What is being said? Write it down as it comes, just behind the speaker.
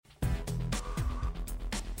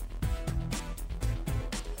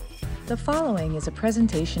The following is a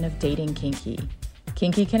presentation of Dating Kinky,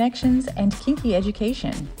 kinky connections and kinky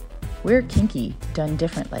education. We're kinky done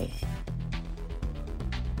differently.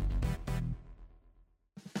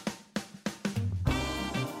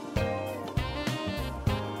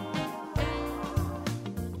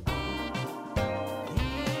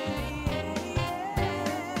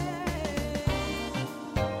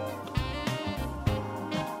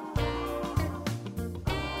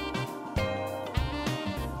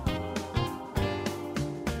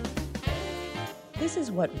 This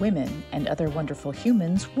is what women and other wonderful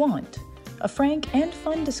humans want. A frank and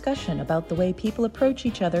fun discussion about the way people approach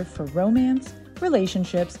each other for romance,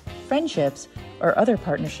 relationships, friendships, or other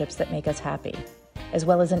partnerships that make us happy, as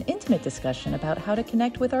well as an intimate discussion about how to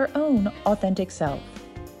connect with our own authentic self,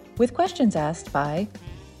 with questions asked by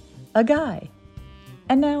a guy.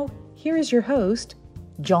 And now, here is your host,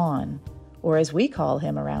 John, or as we call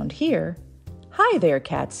him around here, hi there,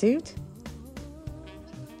 catsuit.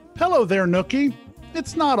 Hello there, Nookie.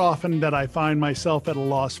 It's not often that I find myself at a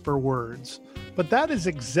loss for words, but that is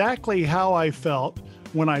exactly how I felt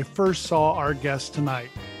when I first saw our guest tonight.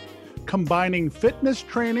 Combining fitness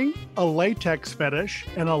training, a latex fetish,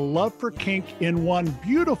 and a love for kink in one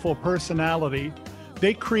beautiful personality,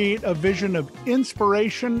 they create a vision of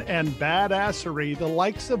inspiration and badassery, the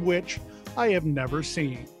likes of which I have never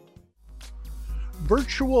seen.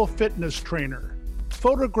 Virtual fitness trainer,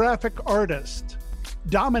 photographic artist,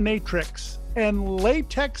 dominatrix, and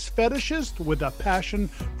latex fetishist with a passion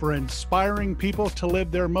for inspiring people to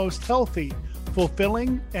live their most healthy,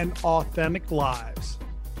 fulfilling, and authentic lives.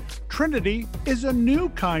 Trinity is a new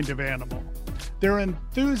kind of animal. Their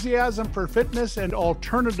enthusiasm for fitness and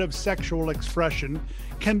alternative sexual expression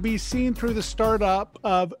can be seen through the startup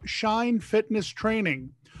of Shine Fitness Training,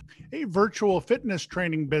 a virtual fitness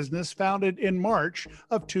training business founded in March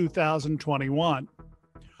of 2021.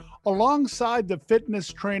 Alongside the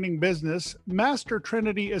fitness training business, Master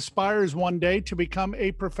Trinity aspires one day to become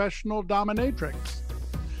a professional dominatrix.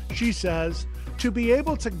 She says, to be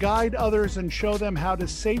able to guide others and show them how to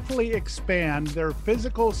safely expand their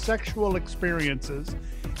physical sexual experiences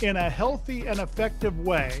in a healthy and effective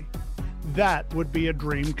way, that would be a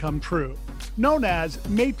dream come true. Known as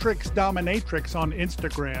Matrix Dominatrix on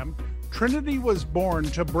Instagram, Trinity was born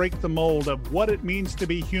to break the mold of what it means to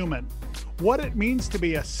be human, what it means to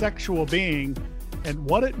be a sexual being, and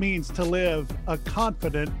what it means to live a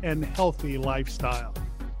confident and healthy lifestyle.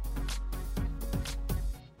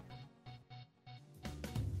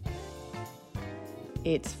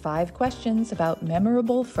 It's 5 questions about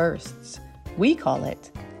memorable firsts. We call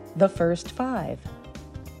it the first 5.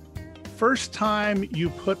 First time you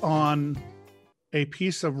put on a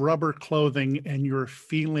piece of rubber clothing and your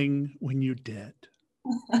feeling when you did.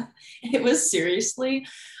 It was seriously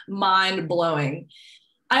mind-blowing.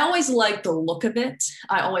 I always liked the look of it.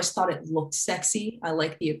 I always thought it looked sexy. I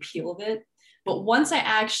liked the appeal of it. But once I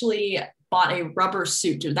actually bought a rubber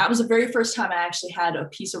suit, that was the very first time I actually had a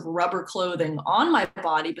piece of rubber clothing on my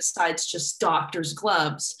body besides just doctor's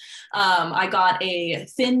gloves. I got a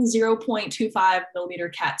thin 0.25 millimeter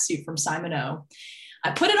cat suit from Simon O.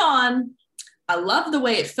 I put it on. I loved the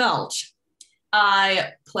way it felt.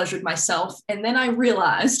 I pleasured myself, and then I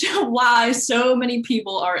realized why so many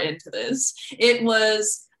people are into this. It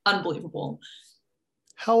was unbelievable.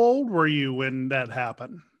 How old were you when that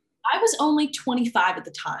happened? I was only 25 at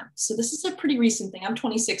the time. So this is a pretty recent thing. I'm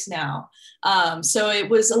 26 now. So it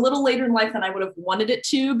was a little later in life than I would have wanted it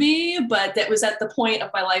to be, but that was at the point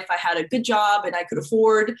of my life I had a good job and I could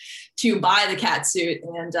afford to buy the cat suit.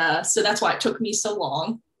 And so that's why it took me so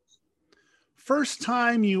long. First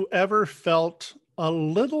time you ever felt a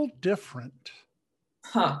little different?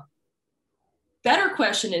 Better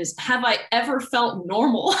question is, have I ever felt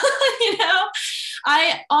normal?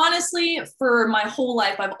 I honestly, for my whole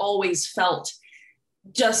life, I've always felt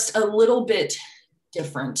just a little bit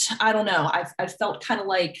different. I don't know. I felt kind of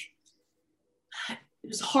like it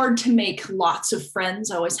was hard to make lots of friends.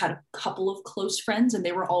 I always had a couple of close friends and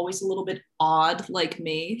they were always a little bit odd like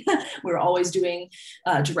me. We were always doing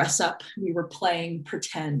dress up. We were playing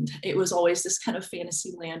pretend. It was always this kind of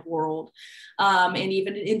fantasy land world. And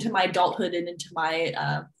even into my adulthood and into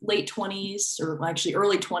my late 20s, or actually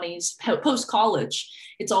early 20s, post-college,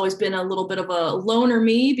 it's always been a little bit of a loner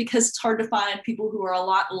me because it's hard to find people who are a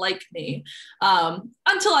lot like me.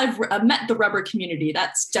 Until I've met the rubber community,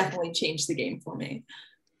 that's definitely changed the game for me.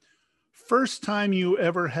 First time you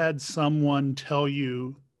ever had someone tell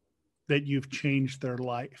you that you've changed their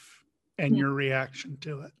life and your reaction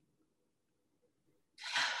to it?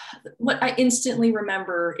 What I instantly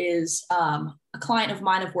remember is a client of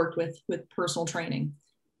mine I've worked with personal training.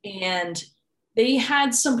 And they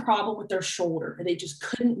had some problem with their shoulder. They just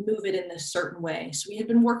couldn't move it in this certain way. So we had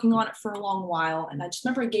been working on it for a long while. And I just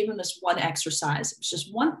remember I gave them this one exercise. It was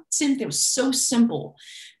just one thing. It was so simple.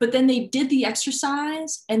 But then they did the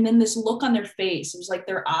exercise, and then this look on their face, it was like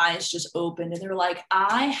their eyes just opened, and they're like,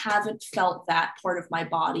 I haven't felt that part of my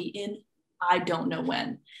body in I don't know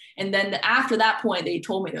when. And then after that point, they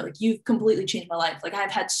told me, they're like, you've completely changed my life. Like,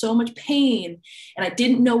 I've had so much pain and I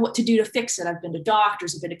didn't know what to do to fix it. I've been to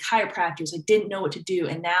doctors, I've been to chiropractors. I didn't know what to do.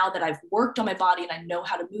 And now that I've worked on my body and I know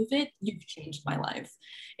how to move it, you've changed my life.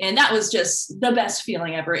 And that was just the best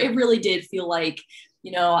feeling ever. It really did feel like,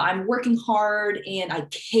 I'm working hard and I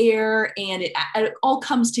care, and it all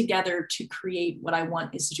comes together to create what I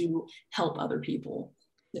want, is to help other people.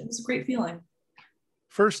 It was a great feeling.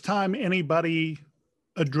 First time anybody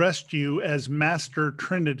addressed you as Master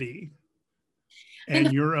Trinity,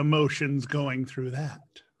 and your emotions going through that.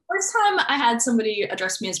 First time I had somebody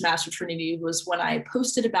address me as Master Trinity was when I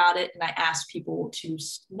posted about it and I asked people to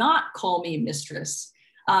not call me mistress.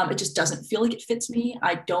 It just doesn't feel like it fits me.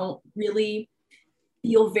 I don't really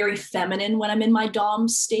feel very feminine when I'm in my Dom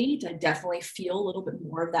state. I definitely feel a little bit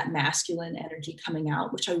more of that masculine energy coming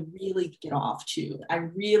out, which I really get off to. I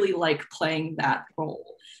really like playing that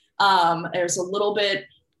role. There's a little bit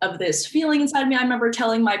of this feeling inside me. I remember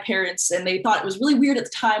telling my parents, and they thought it was really weird at the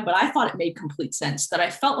time, but I thought it made complete sense, that I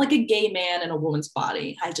felt like a gay man in a woman's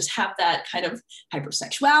body. I just have that kind of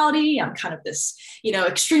hypersexuality. I'm kind of this,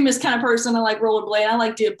 extremist kind of person. I like rollerblade. I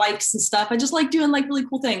like doing bikes and stuff. I just like doing like really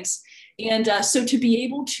cool things. And so to be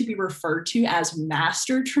able to be referred to as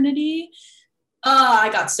Master Trinity, I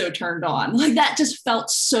got so turned on. Like, that just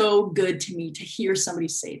felt so good to me to hear somebody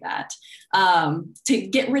say that. To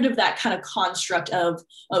get rid of that kind of construct of,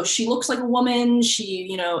 oh, she looks like a woman,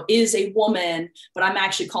 she, is a woman, but I'm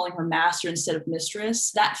actually calling her master instead of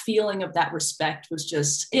mistress. That feeling of that respect was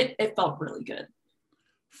just, it felt really good.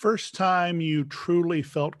 First time you truly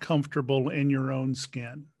felt comfortable in your own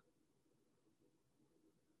skin?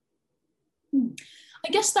 I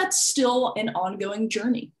guess that's still an ongoing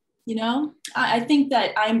journey. I think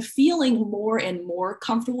that I'm feeling more and more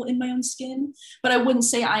comfortable in my own skin, but I wouldn't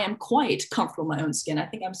say I am quite comfortable in my own skin. I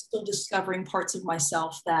think I'm still discovering parts of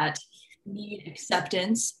myself that need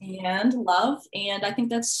acceptance and love. And I think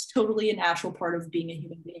that's totally a natural part of being a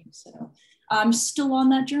human being. So I'm still on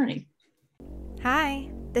that journey. Hi,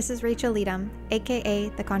 this is Rachel Leadham, aka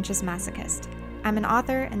The Conscious Masochist. I'm an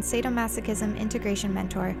author and sadomasochism integration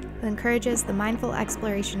mentor who encourages the mindful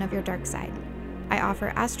exploration of your dark side. I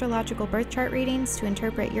offer astrological birth chart readings to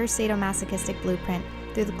interpret your sadomasochistic blueprint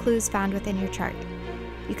through the clues found within your chart.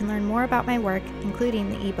 You can learn more about my work, including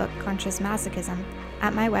the ebook Conscious Masochism,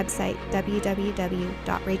 at my website,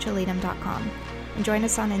 www.rachelleadham.com, and join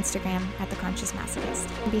us on Instagram at The Conscious Masochist.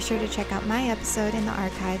 And be sure to check out my episode in the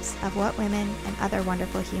archives of What Women and Other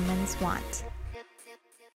Wonderful Humans Want.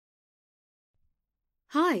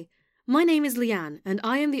 Hi, my name is Leanne, and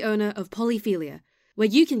I am the owner of Polyphilia, where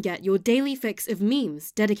you can get your daily fix of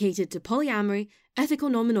memes dedicated to polyamory, ethical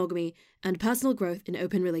non-monogamy, and personal growth in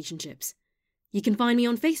open relationships. You can find me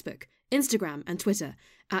on Facebook, Instagram, and Twitter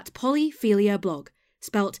at Polyphilia Blog,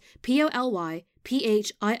 spelt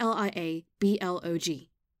POLYPHILIABLOG.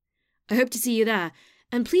 I hope to see you there,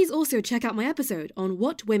 and please also check out my episode on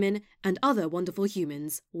What Women and Other Wonderful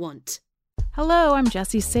Humans Want. Hello, I'm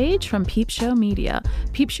Jessie Sage from Peep Show Media.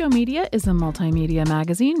 Peep Show Media is a multimedia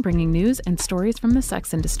magazine bringing news and stories from the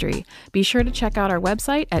sex industry. Be sure to check out our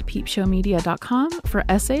website at peepshowmedia.com for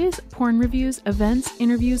essays, porn reviews, events,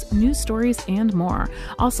 interviews, news stories, and more.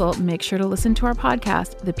 Also, make sure to listen to our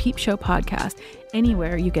podcast, The Peep Show Podcast,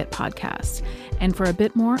 anywhere you get podcasts. And for a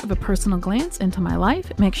bit more of a personal glance into my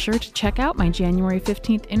life, make sure to check out my January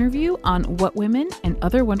 15th interview on What Women and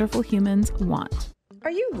Other Wonderful Humans Want. Are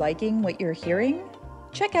you liking what you're hearing?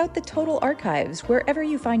 Check out the Total Archives wherever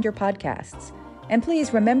you find your podcasts. And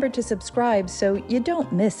please remember to subscribe so you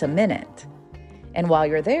don't miss a minute. And while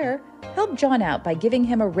you're there, help John out by giving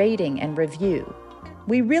him a rating and review.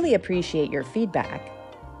 We really appreciate your feedback.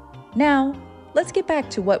 Now, let's get back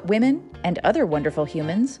to what women and other wonderful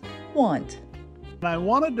humans want. I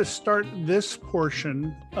wanted to start this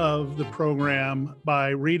portion of the program by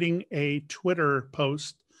reading a Twitter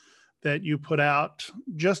post that you put out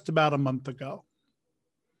just about a month ago.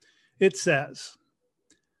 It says,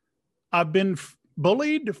 I've been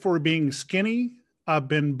bullied for being skinny. I've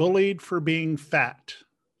been bullied for being fat.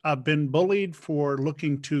 I've been bullied for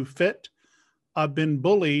looking too fit. I've been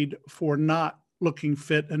bullied for not looking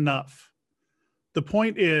fit enough. The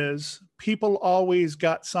point is, people always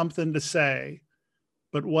got something to say,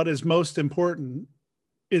 but what is most important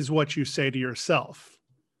is what you say to yourself.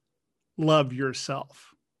 Love yourself.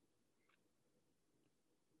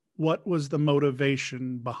 What was the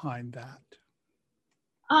motivation behind that?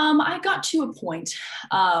 I got to a point.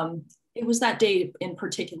 It was that day in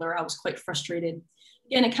particular, I was quite frustrated.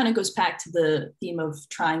 And it kind of goes back to the theme of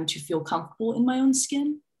trying to feel comfortable in my own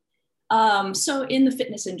skin. So in the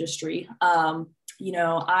fitness industry, I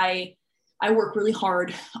work really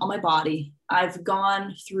hard on my body. I've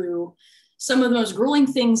gone through some of the most grueling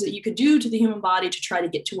things that you could do to the human body to try to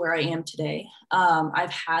get to where I am today.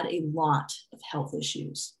 I've had a lot of health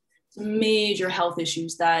issues, major health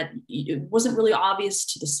issues that it wasn't really obvious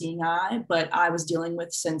to the seeing eye, but I was dealing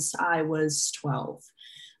with since I was 12.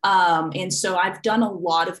 And so I've done a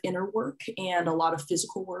lot of inner work and a lot of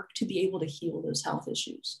physical work to be able to heal those health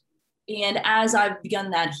issues. And as I've begun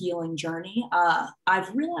that healing journey,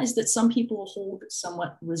 I've realized that some people hold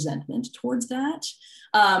somewhat resentment towards that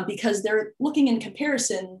because they're looking in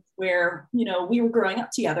comparison where, we were growing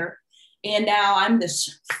up together and now I'm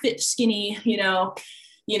this fit, skinny,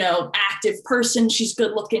 active person. She's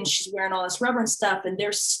good looking. She's wearing all this rubber and stuff, and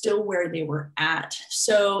they're still where they were at.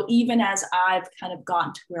 So even as I've kind of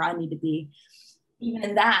gotten to where I need to be, even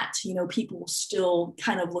in that, people will still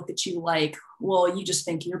kind of look at you like, well, you just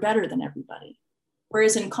think you're better than everybody.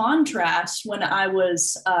 Whereas in contrast, when I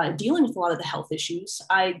was dealing with a lot of the health issues,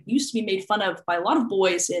 I used to be made fun of by a lot of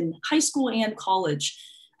boys in high school and college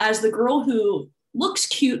as the girl who looks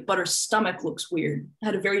cute, but her stomach looks weird. I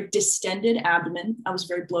had a very distended abdomen. I was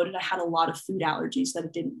very bloated. I had a lot of food allergies that I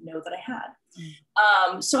didn't know that I had.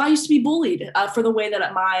 So I used to be bullied for the way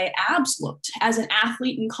that my abs looked. As an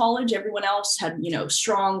athlete in college, everyone else had,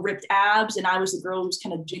 strong, ripped abs. And I was the girl who was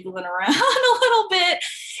kind of jiggling around a little bit.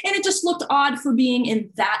 And it just looked odd for being in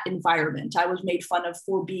that environment. I was made fun of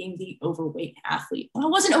for being the overweight athlete. Well, I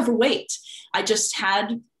wasn't overweight. I just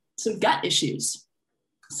had some gut issues.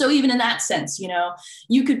 So even in that sense,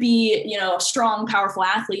 you could be, a strong, powerful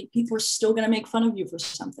athlete. People are still going to make fun of you for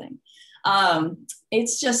something.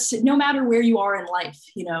 It's just no matter where you are in life,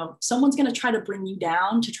 someone's going to try to bring you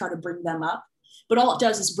down to try to bring them up. But all it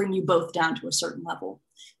does is bring you both down to a certain level.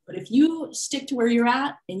 But if you stick to where you're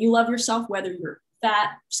at and you love yourself, whether you're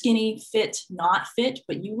fat, skinny, fit, not fit,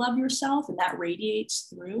 but you love yourself and that radiates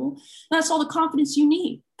through, that's all the confidence you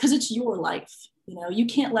need because it's your life. You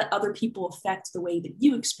can't let other people affect the way that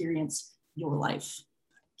you experience your life.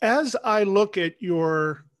 As I look at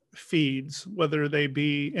your feeds, whether they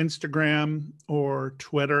be Instagram or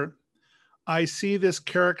Twitter, I see this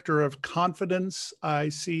character of confidence. I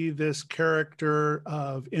see this character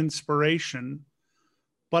of inspiration,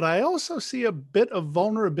 but I also see a bit of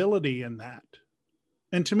vulnerability in that.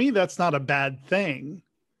 And to me, that's not a bad thing.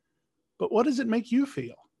 But what does it make you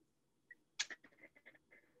feel?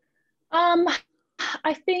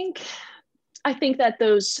 I think that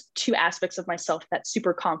those two aspects of myself, that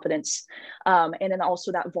super confidence, and then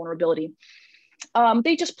also that vulnerability,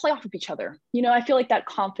 they just play off of each other. I feel like that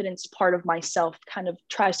confidence part of myself kind of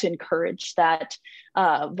tries to encourage that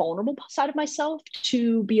vulnerable side of myself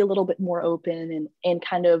to be a little bit more open and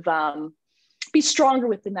kind of be stronger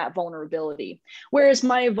within that vulnerability. Whereas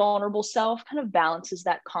my vulnerable self kind of balances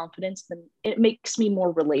that confidence and it makes me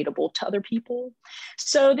more relatable to other people.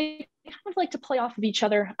 So they kind of like to play off of each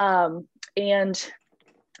other. I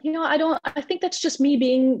think that's just me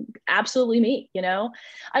being absolutely me.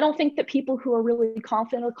 I don't think that people who are really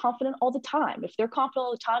confident are confident all the time. If they're confident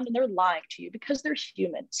all the time, then they're lying to you because they're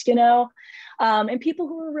humans, and people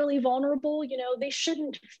who are really vulnerable, they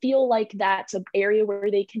shouldn't feel like that's an area where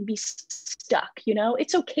they can be stuck.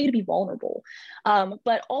 It's okay to be vulnerable,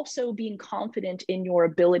 but also being confident in your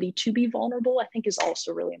ability to be vulnerable, I think is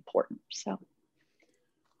also really important. So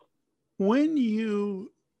when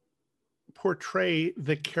you portray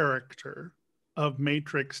the character of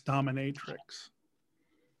Matrix Dominatrix,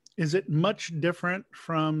 is it much different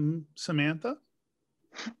from Samantha?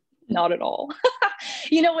 Not at all.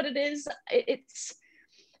 You know what it is?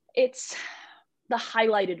 It's the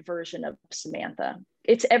highlighted version of Samantha.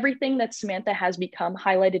 It's everything that Samantha has become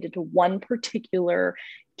highlighted into one particular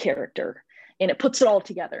character, and it puts it all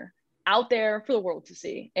together out there for the world to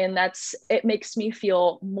see. And it makes me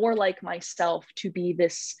feel more like myself to be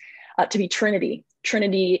this, to be Trinity.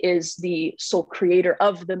 Trinity is the sole creator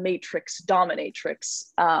of the Matrix Dominatrix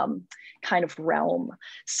kind of realm.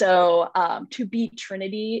 So to be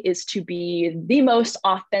Trinity is to be the most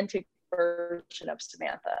authentic version of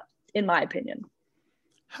Samantha, in my opinion.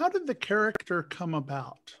 How did the character come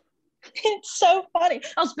about? It's so funny.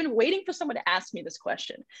 I've been waiting for someone to ask me this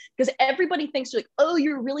question because everybody thinks like, oh,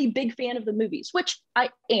 you're a really big fan of the movies, which I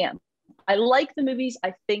am. I like the movies.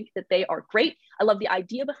 I think that they are great. I love the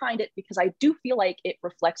idea behind it because I do feel like it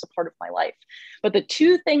reflects a part of my life. But the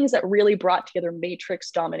two things that really brought together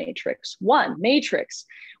Matrix, Dominatrix, one, Matrix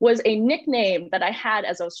was a nickname that I had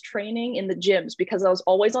as I was training in the gyms because I was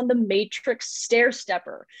always on the Matrix stair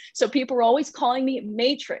stepper. So people were always calling me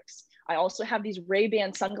Matrix. I also have these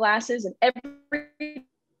Ray-Ban sunglasses, and every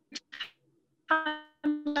time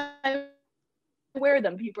I wear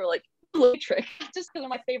them, people are like, Matrix, just because they're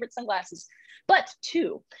my favorite sunglasses. But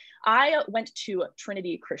two, I went to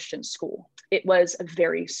Trinity Christian School. It was a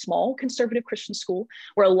very small conservative Christian school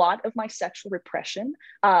where a lot of my sexual repression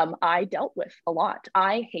I dealt with a lot.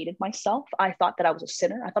 I hated myself. I thought that I was a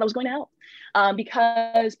sinner. I thought I was going to hell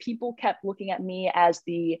because people kept looking at me as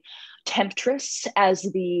the temptress, as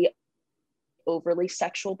the overly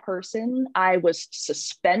sexual person. I was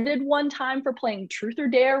suspended one time for playing truth or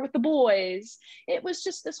dare with the boys. It was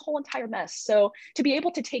just this whole entire mess. So to be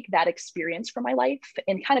able to take that experience from my life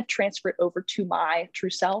and kind of transfer it over to my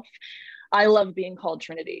true self, I love being called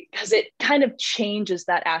Trinity because it kind of changes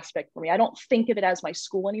that aspect for me. I don't think of it as my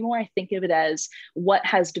school anymore. I think of it as what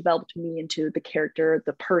has developed me into the character,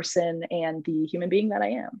 the person, and the human being that I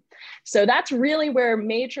am. So that's really where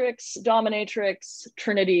Matrix, Dominatrix,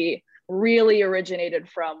 Trinity really originated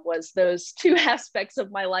from, was those two aspects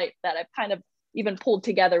of my life that I've kind of even pulled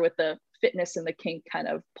together with the fitness and the kink, kind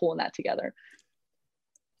of pulling that together.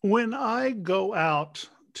 When I go out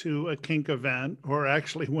to a kink event, or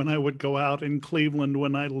actually when I would go out in Cleveland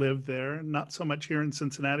when I lived there, not so much here in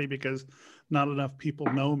Cincinnati because not enough people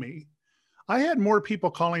know me, I had more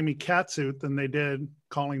people calling me Catsuit than they did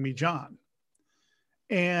calling me John.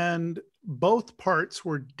 And both parts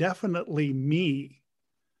were definitely me.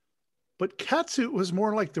 But Catsuit was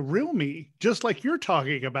more like the real me, just like you're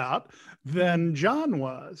talking about, than John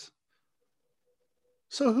was.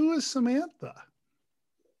 So who is Samantha?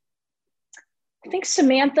 I think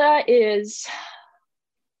Samantha is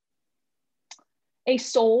a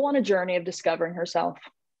soul on a journey of discovering herself.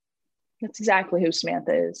 That's exactly who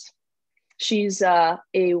Samantha is. She's a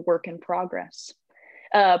work in progress,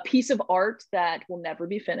 a piece of art that will never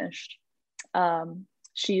be finished.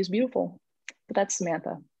 She is beautiful, but that's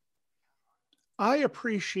Samantha. I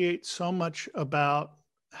appreciate so much about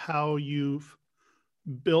how you've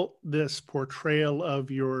built this portrayal of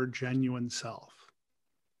your genuine self.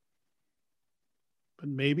 But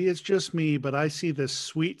maybe it's just me, but I see this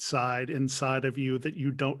sweet side inside of you that you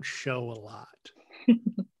don't show a lot.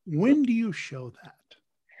 When do you show that?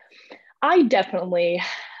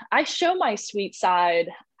 I show my sweet side,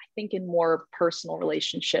 I think, in more personal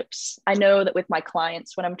relationships. I know that with my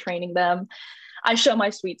clients, when I'm training them, I show my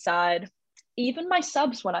sweet side. Even my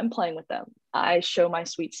subs, when I'm playing with them, I show my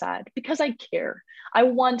sweet side because I care. I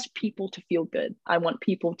want people to feel good. I want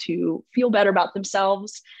people to feel better about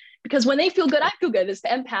themselves because when they feel good, I feel good. It's the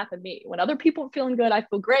empath in me. When other people are feeling good, I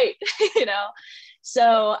feel great, you know?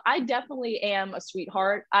 So I definitely am a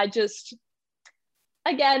sweetheart.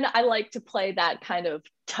 Again, I like to play that kind of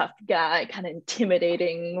tough guy, kind of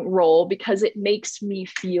intimidating role because it makes me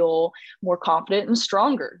feel more confident and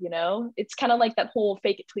stronger, you know? It's kind of like that whole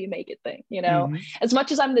fake it till you make it thing, you know? Mm-hmm. As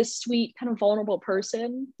much as I'm this sweet, kind of vulnerable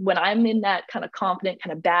person, when I'm in that kind of confident,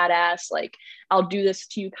 kind of badass, like I'll do this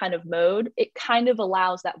to you kind of mode, it kind of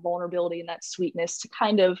allows that vulnerability and that sweetness to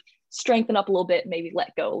kind of strengthen up a little bit, maybe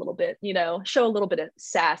let go a little bit, you know, show a little bit of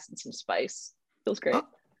sass and some spice. Feels great.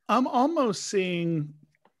 I'm almost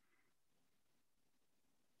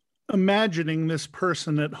imagining this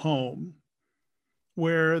person at home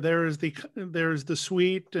where there's the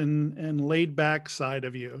sweet and laid back side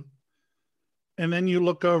of you. And then you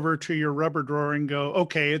look over to your rubber drawer and go,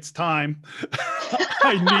 okay, it's time.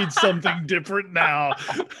 I need something different now.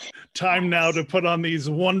 Time now to put on these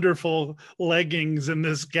wonderful leggings and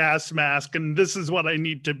this gas mask. And this is what I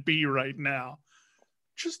need to be right now.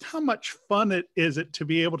 Just how much fun is it to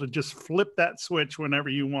be able to just flip that switch whenever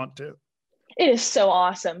you want to? It is so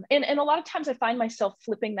awesome. And a lot of times I find myself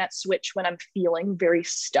flipping that switch when I'm feeling very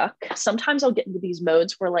stuck. Sometimes I'll get into these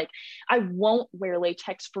modes where like, I won't wear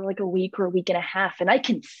latex for like a week or a week and a half. And I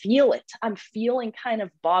can feel it. I'm feeling kind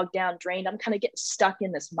of bogged down, drained. I'm kind of getting stuck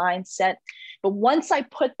in this mindset. But once I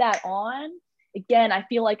put that on, again, I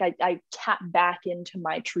feel like I tap back into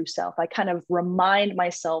my true self. I kind of remind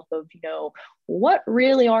myself of, you know, what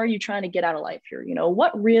really are you trying to get out of life here? You know,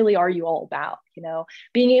 what really are you all about? You know,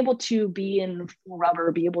 being able to be in full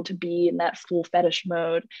rubber, be able to be in that full fetish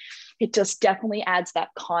mode, it just definitely adds that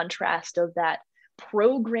contrast of that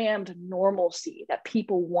programmed normalcy that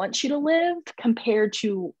people want you to live compared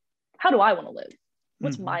to how do I want to live?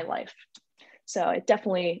 What's my life? So it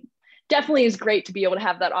definitely is great to be able to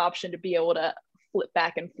have that option to be able to flip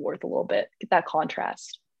back and forth a little bit, get that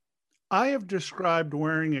contrast. I have described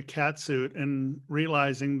wearing a cat suit and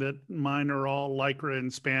realizing that mine are all lycra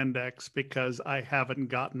and spandex because I haven't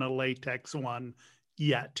gotten a latex one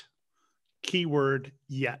yet. Keyword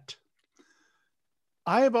yet.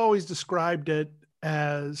 I have always described it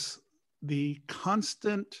as the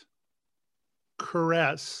constant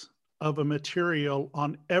caress of a material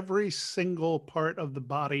on every single part of the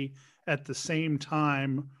body at the same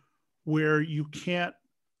time, where you can't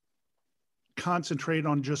concentrate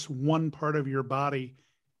on just one part of your body.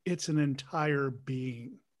 It's an entire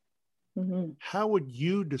being. Mm-hmm. How would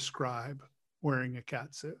you describe wearing a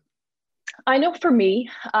cat suit? I know for me,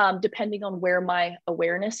 depending on where my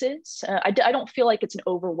awareness is, I don't feel like it's an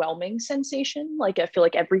overwhelming sensation. Like I feel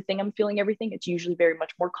like I'm feeling everything. It's usually very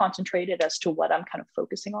much more concentrated as to what I'm kind of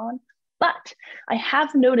focusing on. But I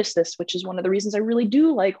have noticed this, which is one of the reasons I really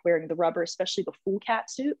do like wearing the rubber, especially the full cat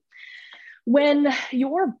suit. When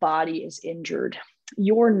your body is injured,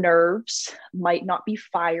 your nerves might not be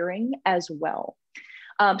firing as well.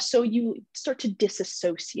 So you start to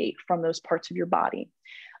disassociate from those parts of your body.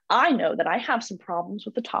 I know that I have some problems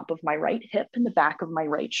with the top of my right hip and the back of my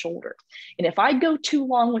right shoulder. And if I go too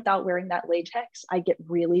long without wearing that latex, I get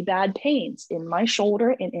really bad pains in my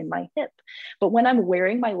shoulder and in my hip. But when I'm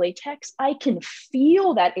wearing my latex, I can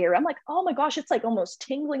feel that area. I'm like, oh my gosh, it's like almost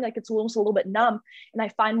tingling, like it's almost a little bit numb. And I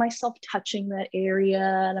find myself touching that area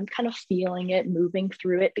and I'm kind of feeling it, moving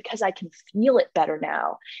through it because I can feel it better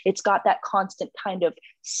now. It's got that constant kind of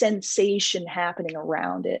sensation happening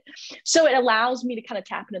around it. So it allows me to kind of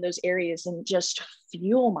tap into those areas and just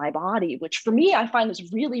feel my body, which for me, I find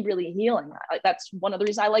is really, really healing. That's one of the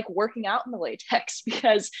reasons I like working out in the latex,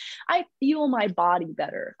 because I feel my body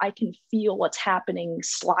better. I can feel what's happening,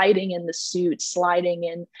 sliding in the suit, sliding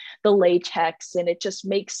in the latex, and it just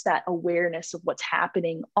makes that awareness of what's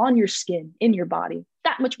happening on your skin, in your body,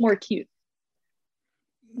 that much more acute.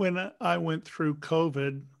 When I went through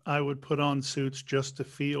COVID, I would put on suits just to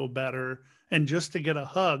feel better and just to get a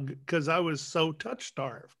hug because I was so touch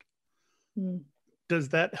starved. Mm. Does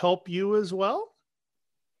that help you as well?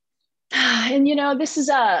 And this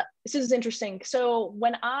is interesting. So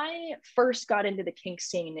when I first got into the kink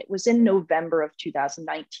scene, it was in November of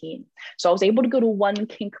 2019. So I was able to go to one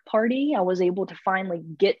kink party. I was able to finally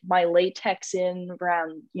get my latex in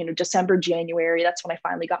around, December, January. That's when I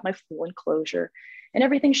finally got my full enclosure. And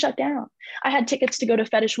everything shut down. I had tickets to go to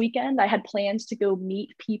Fetish Weekend. I had plans to go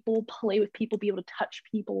meet people, play with people, be able to touch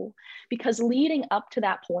people. Because leading up to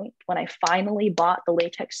that point, when I finally bought the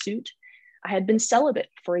latex suit, I had been celibate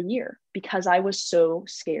for a year because I was so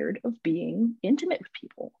scared of being intimate with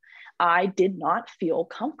people. I did not feel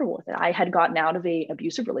comfortable with it. I had gotten out of an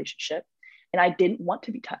abusive relationship and I didn't want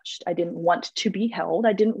to be touched. I didn't want to be held.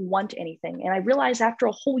 I didn't want anything. And I realized after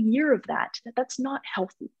a whole year of that that's not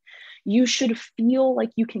healthy. You should feel like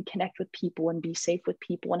you can connect with people and be safe with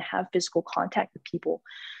people and have physical contact with people.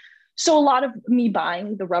 So a lot of me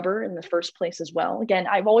buying the rubber in the first place as well. Again,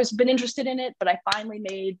 I've always been interested in it, but I finally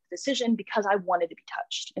made the decision because I wanted to be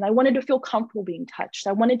touched and I wanted to feel comfortable being touched.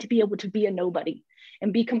 I wanted to be able to be a nobody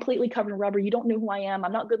and be completely covered in rubber. You don't know who I am.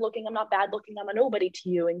 I'm not good looking. I'm not bad looking. I'm a nobody to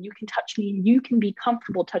you. And you can touch me and you can be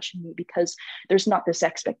comfortable touching me because there's not this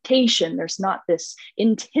expectation. There's not this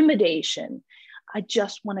intimidation. I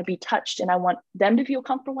just want to be touched and I want them to feel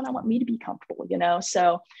comfortable and I want me to be comfortable,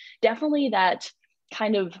 So definitely that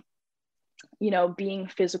kind of, being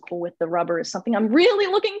physical with the rubber is something I'm really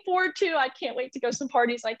looking forward to. I can't wait to go to some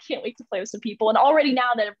parties. I can't wait to play with some people. And already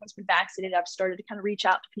now that everyone's been vaccinated, I've started to kind of reach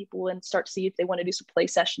out to people and start to see if they want to do some play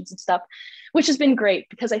sessions and stuff, which has been great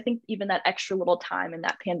because I think even that extra little time in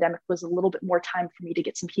that pandemic was a little bit more time for me to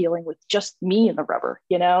get some healing with just me and the rubber,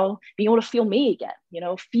 being able to feel me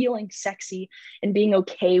again, feeling sexy and being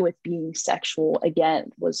okay with being sexual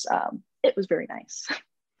again was, it was very nice.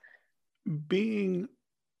 Being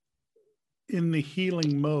in the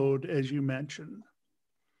healing mode, as you mentioned,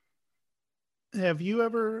 have you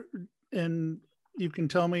ever, and you can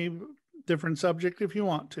tell me different subject if you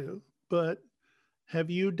want to, but have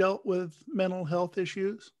you dealt with mental health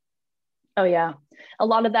issues? Oh yeah. A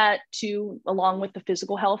lot of that too, along with the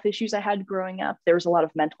physical health issues I had growing up, there was a lot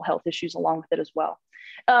of mental health issues along with it as well.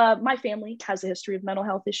 My family has a history of mental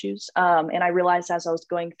health issues. And I realized as I was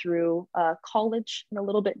going through college and a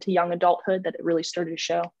little bit to young adulthood that it really started to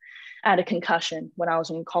show. I had a concussion when I was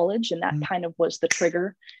in college, and that kind of was the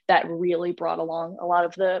trigger that really brought along a lot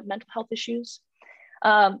of the mental health issues.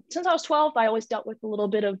 Since I was 12, I always dealt with a little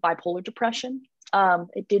bit of bipolar depression.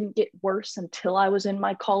 It didn't get worse until I was in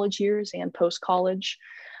my college years and post-college.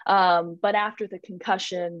 But after the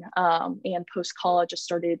concussion and post-college, I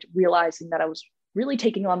started realizing that I was really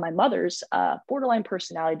taking on my mother's borderline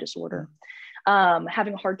personality disorder,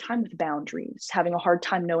 having a hard time with boundaries, having a hard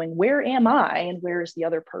time knowing where am I and where is the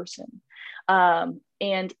other person.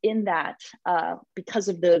 And in that, because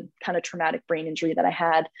of the kind of traumatic brain injury that I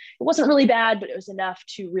had, it wasn't really bad, but it was enough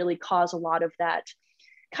to really cause a lot of that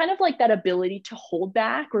kind of like that ability to hold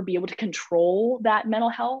back or be able to control that mental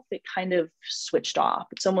health. It kind of switched off.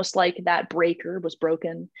 It's almost like that breaker was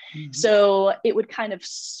broken. Mm-hmm. So it would kind of,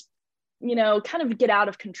 kind of get out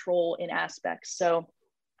of control in aspects. So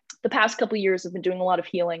the past couple of years, I've been doing a lot of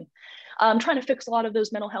healing, trying to fix a lot of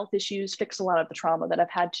those mental health issues, fix a lot of the trauma that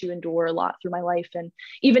I've had to endure a lot through my life. And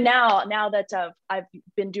even now that I've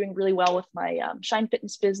been doing really well with my Shine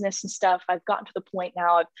Fitness business and stuff, I've gotten to the point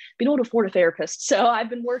now I've been able to afford a therapist. So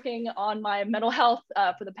I've been working on my mental health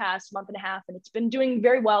for the past month and a half, and it's been doing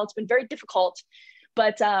very well. It's been very difficult.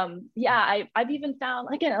 But I've even found,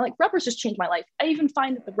 again, like rubber's just changed my life. I even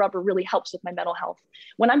find that the rubber really helps with my mental health.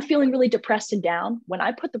 When I'm feeling really depressed and down, when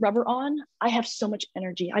I put the rubber on, I have so much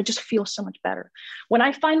energy. I just feel so much better. When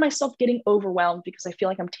I find myself getting overwhelmed because I feel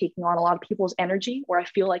like I'm taking on a lot of people's energy, or I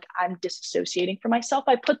feel like I'm disassociating from myself,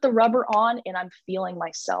 I put the rubber on and I'm feeling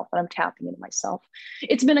myself and I'm tapping into myself.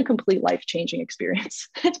 It's been a complete life-changing experience.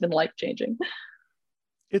 It's been life-changing.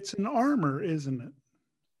 It's an armor, isn't it?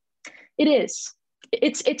 It is.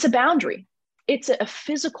 It's a boundary. It's a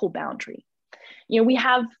physical boundary. We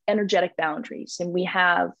have energetic boundaries, and we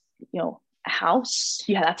have, a house.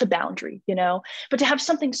 Yeah, that's a boundary, but to have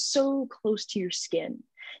something so close to your skin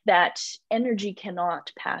that energy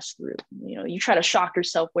cannot pass through, you try to shock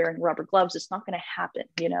yourself wearing rubber gloves, it's not going to happen,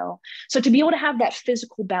 So to be able to have that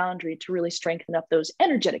physical boundary to really strengthen up those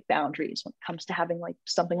energetic boundaries when it comes to having like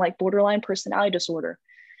something like borderline personality disorder,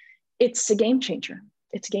 it's a game changer.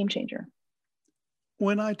 It's a game changer.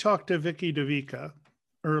 When I talked to Vicky DeVica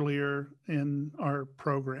earlier in our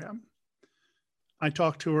program, I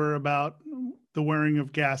talked to her about the wearing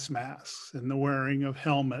of gas masks and the wearing of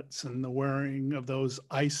helmets and the wearing of those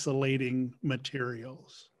isolating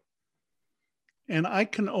materials. And I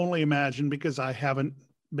can only imagine, because I haven't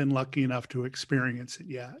been lucky enough to experience it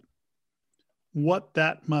yet, what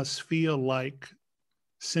that must feel like,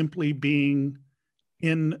 simply being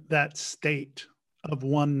in that state of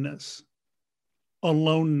oneness,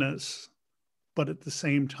 aloneness, but at the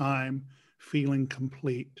same time feeling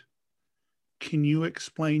complete. Can you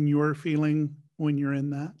explain your feeling when you're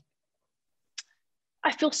in that?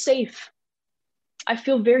 I feel safe. I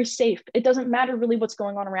feel very safe. It doesn't matter really what's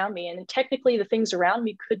going on around me. And technically the things around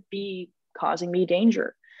me could be causing me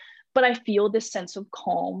danger, but I feel this sense of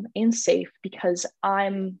calm and safe because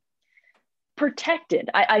I'm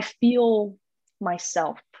protected. I feel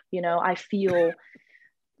myself, I feel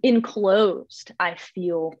enclosed. I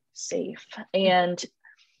feel safe. And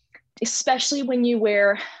especially when you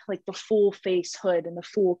wear like the full face hood and the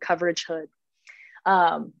full coverage hood.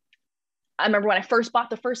 I remember when I first bought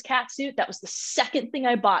the first cat suit, that was the second thing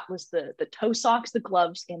I bought, was the toe socks, the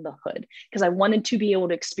gloves, and the hood, because I wanted to be able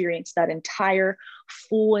to experience that entire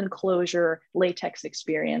full enclosure latex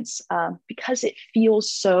experience, because it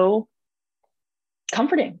feels so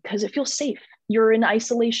comforting, because it feels safe. You're in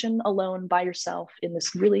isolation alone by yourself in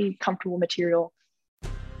this really comfortable material.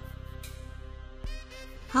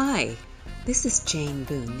 Hi, this is Jane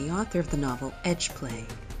Boone, the author of the novel Edgeplay.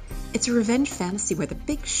 It's a revenge fantasy where The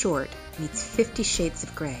Big Short meets 50 Shades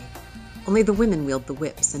of Grey. Only the women wield the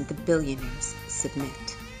whips and the billionaires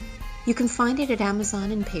submit. You can find it at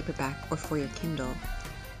Amazon in paperback or for your Kindle.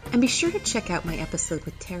 And be sure to check out my episode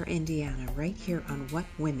with Tara Indiana right here on What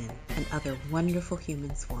Women and Other Wonderful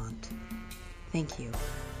Humans Want. Thank you.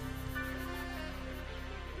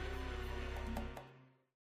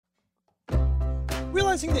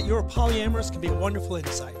 Realizing that you're polyamorous can be a wonderful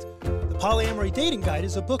insight. The Polyamory Dating Guide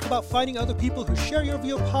is a book about finding other people who share your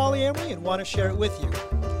view of polyamory and want to share it with you.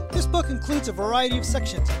 This book includes a variety of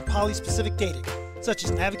sections on poly-specific dating, such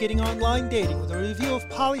as navigating online dating with a review of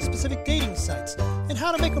poly-specific dating sites and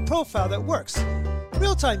how to make a profile that works,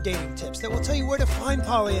 real-time dating tips that will tell you where to find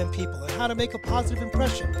polyam people and how to make a positive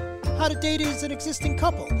impression, how to date as an existing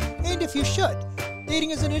couple, and if you should,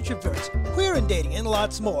 dating as an introvert, queer in dating, and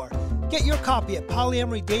lots more. Get your copy at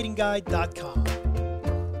polyamorydatingguide.com.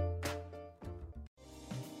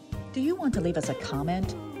 Do you want to leave us a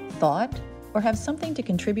comment, thought, or have something to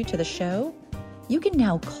contribute to the show? You can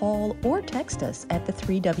now call or text us at the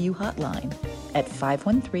 3W hotline at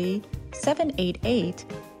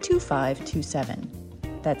 513-788-2527.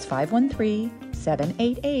 That's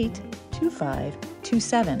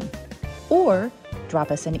 513-788-2527. Or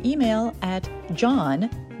drop us an email at John,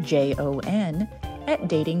 Jon, at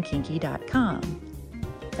datingkinky.com.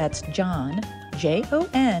 That's John,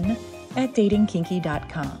 Jon, at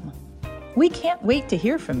datingkinky.com. We can't wait to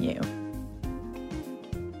hear from you.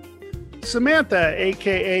 Samantha,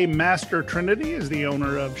 aka Master Trinity, is the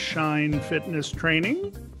owner of Shine Fitness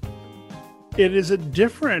Training. It is a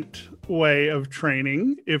different way of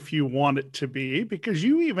training if you want it to be, because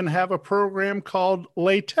you even have a program called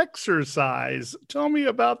Latexercise. Tell me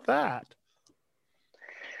about that.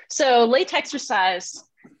 So Latexercise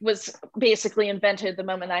was basically invented the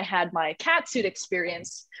moment I had my cat suit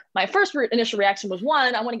experience. My first initial reaction was,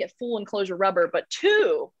 one, I want to get full enclosure rubber, but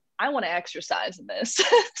two, I want to exercise in this.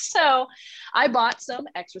 So I bought some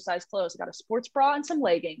exercise clothes. I got a sports bra and some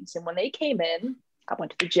leggings. And when they came in, I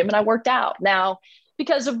went to the gym and I worked out. Now,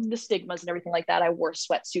 because of the stigmas and everything like that, I wore a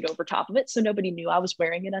sweatsuit over top of it. So nobody knew I was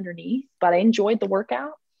wearing it underneath, but I enjoyed the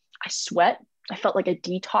workout. I sweat. I felt like I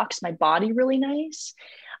detoxed my body really nice.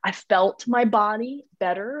 I felt my body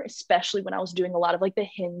better, especially when I was doing a lot of like the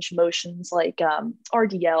hinge motions, like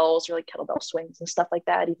RDLs or like kettlebell swings and stuff like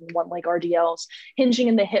that, even one leg RDLs. Hinging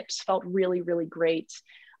in the hips felt really, really great.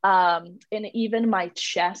 And even my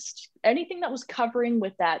chest, anything that was covering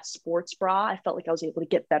with that sports bra, I felt like I was able to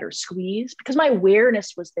get better squeeze because my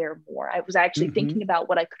awareness was there more. I was actually thinking about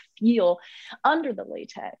what I could feel under the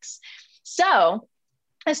latex. So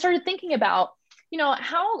I started thinking about,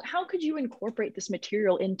 how could you incorporate this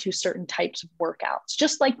material into certain types of workouts?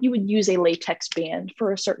 Just like you would use a latex band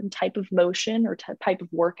for a certain type of motion or type of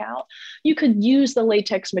workout, you could use the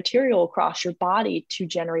latex material across your body to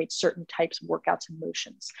generate certain types of workouts and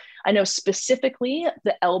motions. I know specifically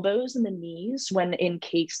the elbows and the knees, when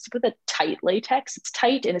encased with a tight latex, it's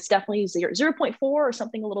tight and it's definitely 0.4 or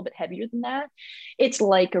something a little bit heavier than that. It's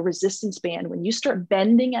like a resistance band. When you start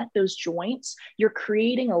bending at those joints, you're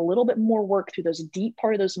creating a little bit more work through those deep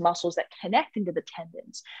part of those muscles that connect into the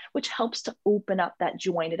tendons, which helps to open up that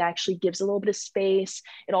joint. It actually gives a little bit of space.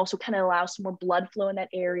 It also kind of allows some more blood flow in that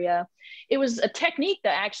area. It was a technique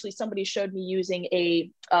that actually somebody showed me using a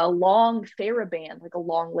long TheraBand, like a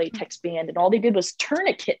long latex band, and all they did was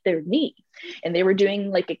tourniquet their knee, and they were doing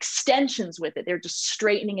like extensions with it. They're just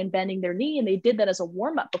straightening and bending their knee, and they did that as a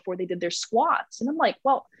warm-up before they did their squats. And I'm like,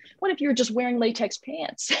 well, what if you were just wearing latex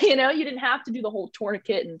pants? You didn't have to do the whole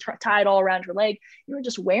tourniquet and tie it all around your leg. You were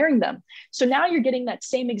just wearing them. So now you're getting that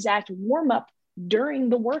same exact warm-up during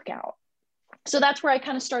the workout. So that's where I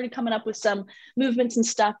kind of started coming up with some movements and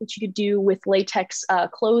stuff that you could do with latex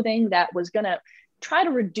clothing that was going to try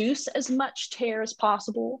to reduce as much tear as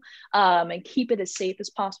possible and keep it as safe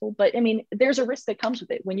as possible. But I mean, there's a risk that comes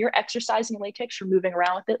with it. When you're exercising latex, you're moving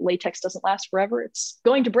around with it. Latex doesn't last forever. It's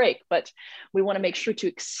going to break, but we want to make sure to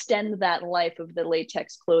extend that life of the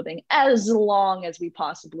latex clothing as long as we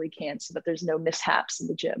possibly can so that there's no mishaps in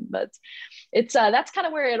the gym. But it's that's kind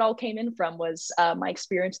of where it all came in from, was my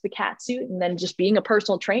experience with the cat suit. And then just being a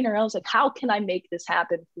personal trainer, I was like, how can I make this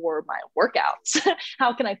happen for my workouts?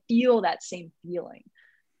 How can I feel that same feeling?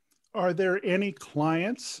 Are there any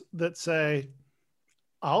clients that say,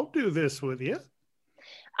 I'll do this with you?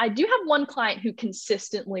 I do have one client who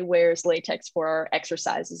consistently wears latex for our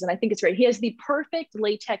exercises, and I think it's great. He has the perfect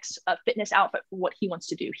latex fitness outfit for what he wants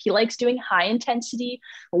to do. He likes doing high intensity,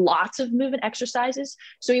 lots of movement exercises.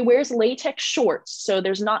 So he wears latex shorts. So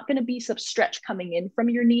there's not going to be some stretch coming in from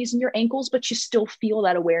your knees and your ankles, but you still feel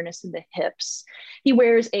that awareness in the hips. He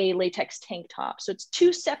wears a latex tank top. So it's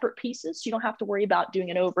two separate pieces. So you don't have to worry about doing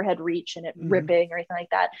an overhead reach and it ripping or anything like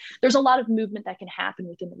that. There's a lot of movement that can happen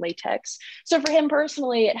within the latex. So for him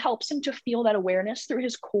personally, it helps him to feel that awareness through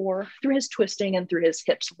his core, through his twisting, and through his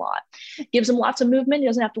hips a lot. Gives him lots of movement. He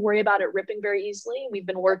doesn't have to worry about it ripping very easily. We've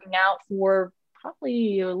been working out for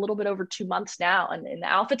probably a little bit over 2 months now, and the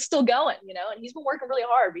outfit's still going, and he's been working really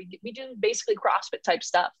hard. We do basically CrossFit type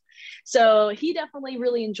stuff. So he definitely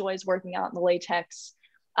really enjoys working out in the latex.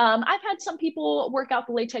 I've had some people work out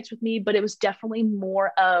the latex with me, but it was definitely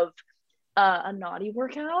more of a naughty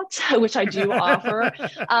workout, which I do offer.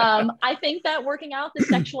 I think that working out the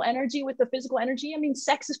sexual energy with the physical energy, I mean,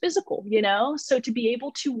 sex is physical, so to be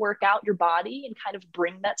able to work out your body and kind of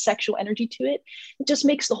bring that sexual energy to it, it just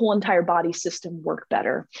makes the whole entire body system work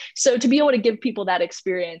better. So to be able to give people that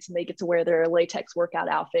experience, and they get to wear their latex workout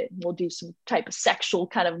outfit, and we'll do some type of sexual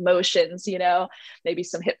kind of motions, maybe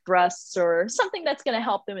some hip thrusts or something that's going to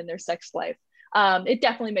help them in their sex life. It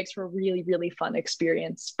definitely makes for a really, really fun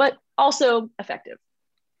experience, but also effective.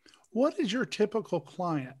 What is your typical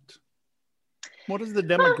client? What is the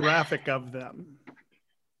demographic of them?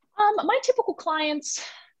 My typical clients,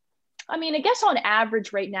 I mean, I guess on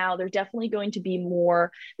average right now, they're definitely going to be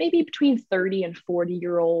more, maybe between 30 and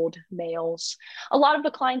 40-year-old males. A lot of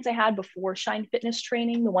the clients I had before Shine Fitness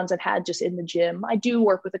Training, the ones I've had just in the gym, I do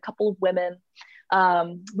work with a couple of women.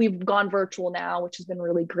 We've gone virtual now, which has been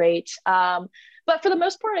really great. But for the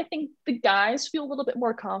most part, I think the guys feel a little bit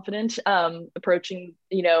more confident approaching,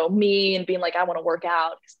 me and being like, I want to work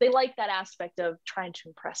out, because they like that aspect of trying to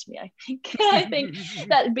impress me. I think I think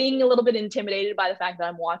that being a little bit intimidated by the fact that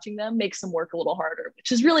I'm watching them makes them work a little harder,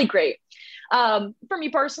 which is really great. For me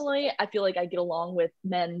personally, I feel like I get along with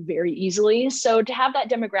men very easily. So to have that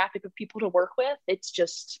demographic of people to work with, it's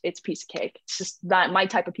piece of cake. It's just not my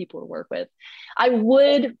type of people to work with. I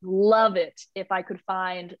would love it if I could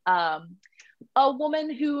find a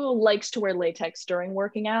woman who likes to wear latex during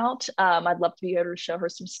working out. I'd love to be able to show her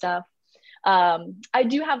some stuff. I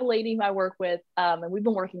do have a lady who I work with, and we've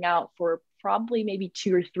been working out for probably maybe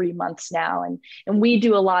 2 or 3 months now. And we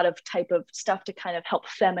do a lot of type of stuff to kind of help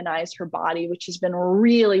feminize her body, which has been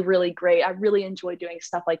really, really great. I really enjoy doing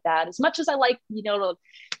stuff like that. As much as I like, to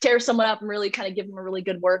tear someone up and really kind of give them a really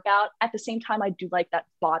good workout, at the same time, I do like that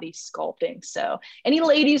body sculpting. So any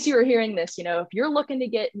ladies who are hearing this, if you're looking to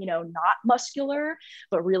get, not muscular,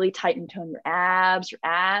 but really tight and tone your abs, your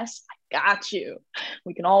ass, I got you.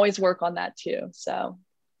 We can always work on that too. So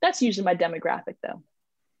that's usually my demographic though.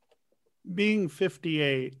 Being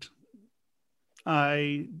 58,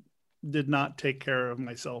 I did not take care of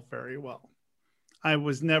myself very well. I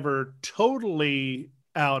was never totally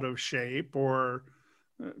out of shape or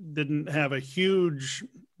didn't have a huge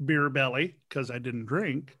beer belly because I didn't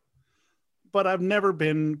drink, but I've never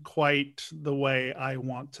been quite the way I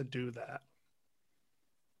want to do that.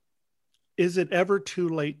 Is it ever too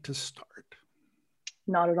late to start?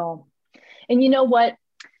 Not at all. And you know what?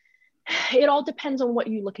 It all depends on what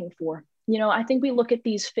you're looking for. I think we look at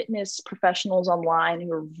these fitness professionals online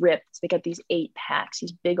who are ripped. They got these 8-packs,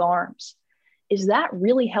 these big arms. Is that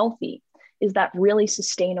really healthy? Is that really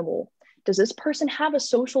sustainable? Does this person have a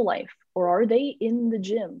social life, or are they in the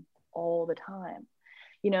gym all the time?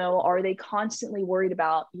 Are they constantly worried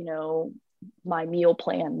about, my meal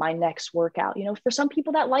plan, my next workout? For some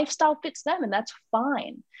people that lifestyle fits them and that's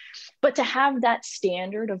fine. But to have that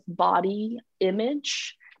standard of body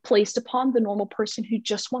image placed upon the normal person who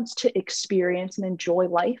just wants to experience and enjoy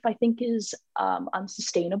life, I think is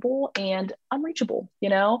unsustainable and unreachable.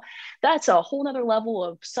 That's a whole nother level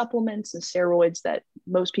of supplements and steroids that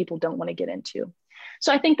most people don't want to get into.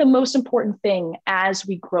 So I think the most important thing as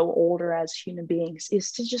we grow older as human beings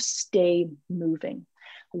is to just stay moving.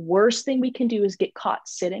 Worst thing we can do is get caught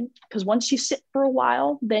sitting, because once you sit for a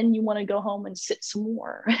while, then you want to go home and sit some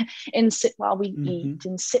more and sit while we eat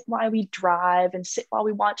and sit while we drive and sit while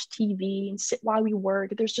we watch TV and sit while we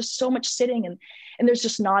work. There's just so much sitting and there's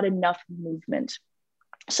just not enough movement.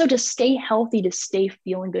 So to stay healthy, to stay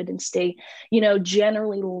feeling good and stay,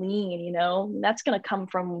 generally lean, that's going to come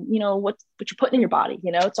from, what you're putting in your body.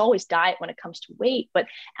 It's always diet when it comes to weight, but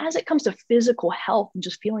as it comes to physical health and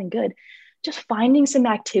just feeling good, just finding some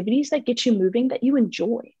activities that get you moving that you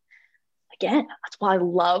enjoy. Again, that's why I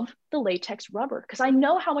love the latex rubber, because I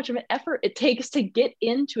know how much of an effort it takes to get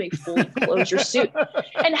into a full closure suit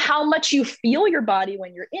and how much you feel your body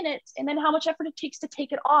when you're in it, and then how much effort it takes to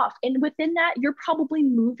take it off. And within that, you're probably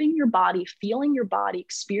moving your body, feeling your body,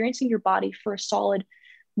 experiencing your body for a solid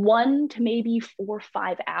 1 to maybe 4 or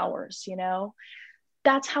 5 hours,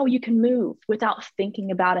 That's how you can move without thinking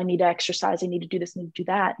about, I need to exercise, I need to do this, I need to do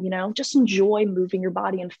that. Just enjoy moving your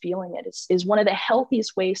body and feeling it is one of the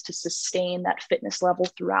healthiest ways to sustain that fitness level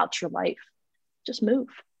throughout your life. Just move.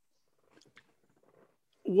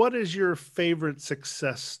 What is your favorite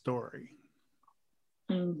success story?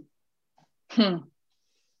 All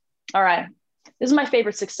right. This is my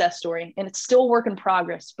favorite success story, and it's still a work in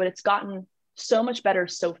progress, but it's gotten so much better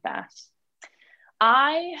so fast.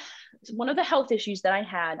 One of the health issues that I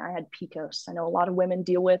had PCOS. I know a lot of women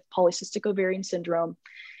deal with polycystic ovarian syndrome.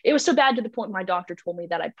 It was so bad to the point my doctor told me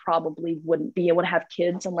that I probably wouldn't be able to have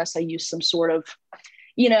kids unless I used some sort of,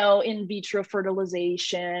 in vitro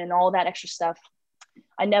fertilization, all that extra stuff.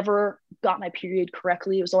 I never got my period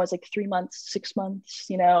correctly. It was always like 3 months, 6 months,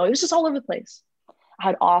 it was just all over the place. I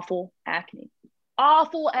had awful acne.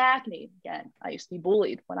 Again, I used to be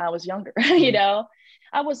bullied when I was younger,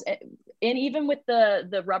 I was, and even with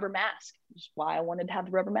the rubber mask, which is why I wanted to have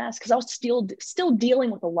the rubber mask, because I was still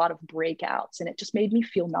dealing with a lot of breakouts, and it just made me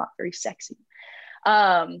feel not very sexy.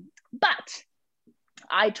 But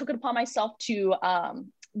I took it upon myself to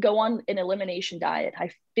go on an elimination diet.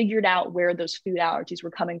 I figured out where those food allergies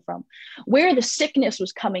were coming from, where the sickness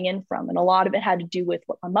was coming in from. And a lot of it had to do with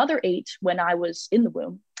what my mother ate when I was in the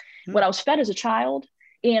womb, what I was fed as a child,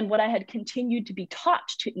 and what I had continued to be taught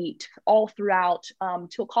to eat all throughout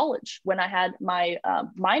till college. When I had my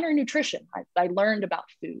minor in nutrition, I learned about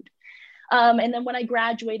food. And then when I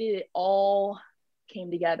graduated, it all came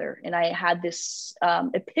together, and I had this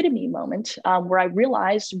epitome moment where I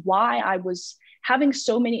realized why I was having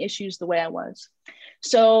so many issues the way I was.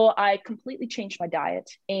 So I completely changed my diet.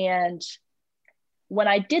 And when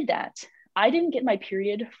I did that, I didn't get my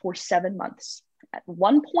period for 7 months. At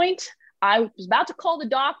one point, I was about to call the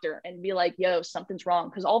doctor and be like, yo, something's wrong.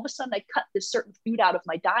 Because all of a sudden I cut this certain food out of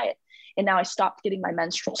my diet, and now I stopped getting my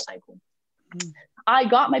menstrual cycle. I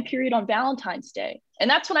got my period on Valentine's Day. And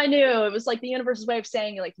that's when I knew it was like the universe's way of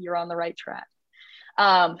saying, like, you're on the right track.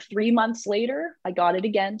 3 months later, I got it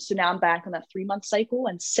again. So now I'm back on that 3-month cycle.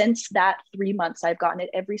 And since that 3 months, I've gotten it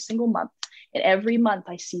every single month. And every month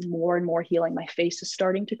I see more and more healing. My face is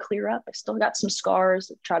starting to clear up. I still got some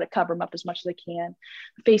scars. I try to cover them up as much as I can.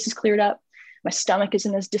 My face is cleared up. My stomach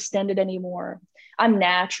isn't as distended anymore. I'm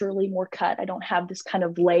naturally more cut. I don't have this kind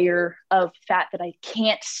of layer of fat that I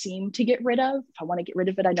can't seem to get rid of. If I want to get rid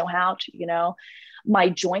of it, I know how to, you know. My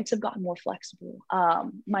joints have gotten more flexible.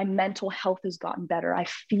 My mental health has gotten better. I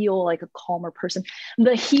feel like a calmer person.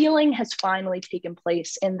 The healing has finally taken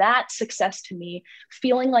place. And that success to me,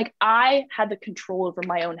 feeling like I had the control over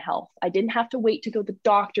my own health. I didn't have to wait to go to the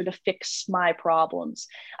doctor to fix my problems.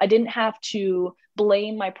 I didn't have to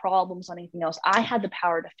blame my problems on anything else. I had the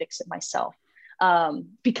power to fix it myself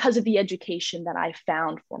because of the education that I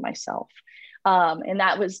found for myself. And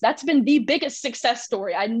that's been the biggest success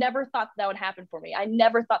story. I never thought that would happen for me. I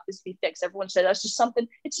never thought this would be fixed. Everyone said, it's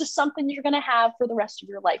just something you're going to have for the rest of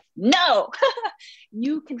your life. No,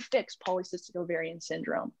 you can fix polycystic ovarian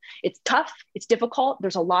syndrome. It's tough. It's difficult.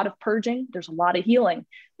 There's a lot of purging. There's a lot of healing,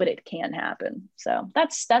 but it can happen. So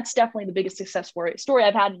that's definitely the biggest success story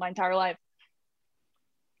I've had in my entire life.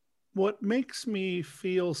 What makes me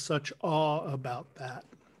feel such awe about that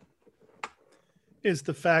is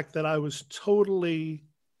the fact that I was totally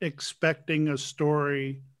expecting a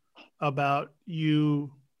story about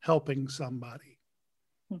you helping somebody.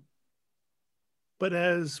 But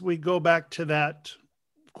as we go back to that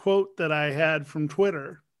quote that I had from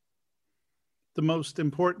Twitter, the most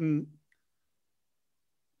important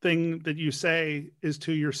thing that you say is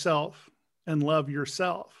to yourself and love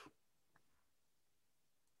yourself.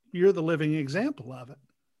 You're the living example of it.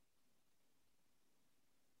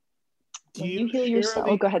 Do you heal yourself?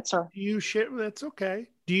 Oh, go ahead, sir. Do you share? That's okay.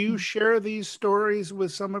 Do you share these stories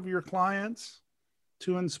with some of your clients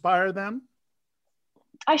to inspire them?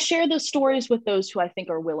 I share those stories with those who I think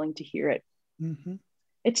are willing to hear it. Mm-hmm.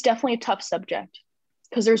 It's definitely a tough subject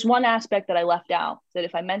because there's one aspect that I left out that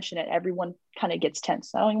if I mention it, everyone kind of gets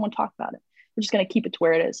tense. I don't even want to talk about it. We're just going to keep it to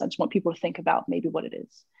where it is. I just want people to think about maybe what it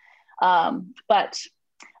is. But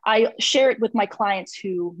I share it with my clients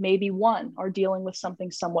who maybe are dealing with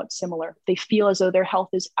something somewhat similar. They feel as though their health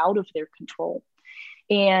is out of their control.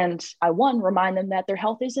 And I remind them that their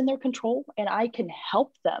health is in their control and I can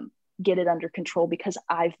help them get it under control because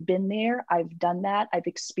I've been there. I've done that. I've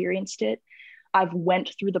experienced it. I've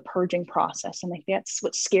went through the purging process. And I think that's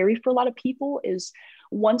what's scary for a lot of people is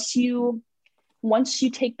once you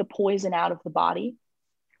take the poison out of the body,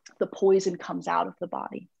 the poison comes out of the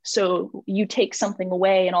body. So you take something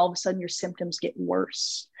away and all of a sudden your symptoms get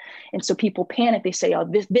worse. And so people panic. They say,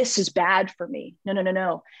 oh, this is bad for me.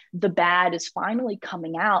 No. The bad is finally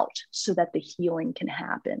coming out so that the healing can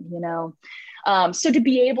happen, you know? So to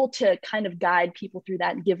be able to kind of guide people through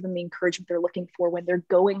that and give them the encouragement they're looking for when they're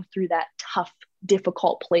going through that tough,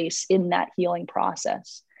 difficult place in that healing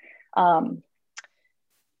process.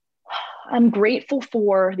 I'm grateful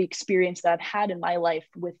for the experience that I've had in my life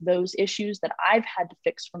with those issues that I've had to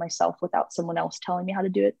fix for myself without someone else telling me how to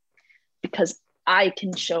do it, because I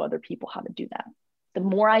can show other people how to do that. The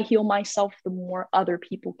more I heal myself, the more other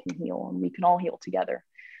people can heal, and we can all heal together.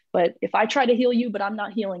 But if I try to heal you, but I'm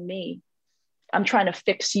not healing me, I'm trying to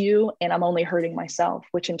fix you and I'm only hurting myself,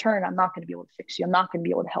 which in turn, I'm not going to be able to fix you. I'm not going to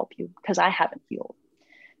be able to help you because I haven't healed.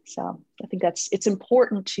 So I think it's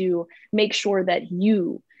important to make sure that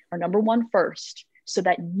you are number one first, so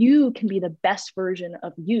that you can be the best version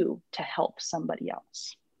of you to help somebody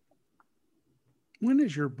else. When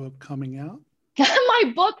is your book coming out?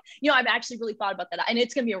 My book, I've actually really thought about that. And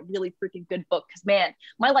it's going to be a really freaking good book because, man,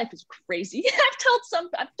 my life is crazy.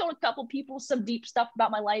 I've told a couple people some deep stuff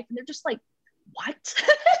about my life and they're just like, what?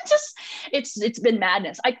 It's been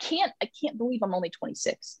madness. I can't believe I'm only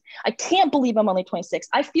 26. I can't believe I'm only 26.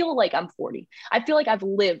 I feel like I'm 40. I feel like I've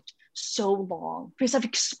lived so long because I've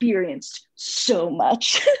experienced so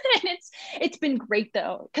much. And it's been great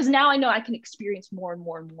though, because now I know I can experience more and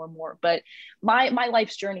more and more and more. But my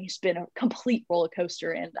life's journey has been a complete roller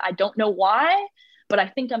coaster, and I don't know why, but I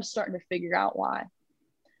think I'm starting to figure out why.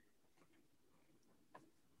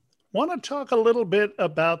 Want to talk a little bit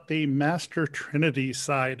about the Master Trinity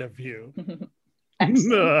side of you?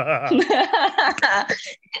 Excellent.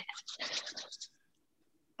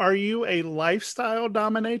 Are you a lifestyle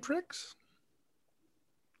dominatrix?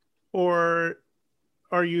 Or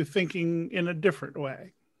are you thinking in a different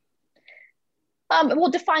way? Well,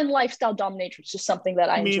 define lifestyle dominatrix, just something that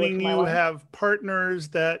I enjoy Meaning for my you life. have partners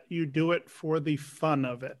that you do it for the fun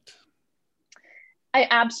of it. I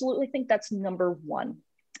absolutely think that's number one.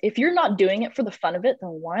 If you're not doing it for the fun of it, then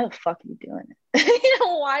why the fuck are you doing it?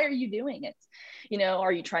 Why are you doing it?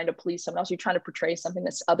 Are you trying to please someone else? Are you trying to portray something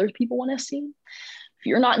that other people want to see? If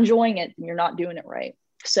you're not enjoying it, then you're not doing it right.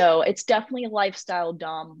 So it's definitely a lifestyle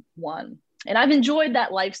dom one. And I've enjoyed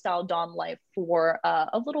that lifestyle dom life for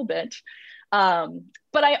a little bit.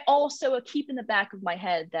 But I also keep in the back of my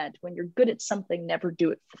head that when you're good at something, never do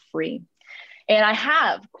it for free. And I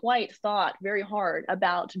have quite thought very hard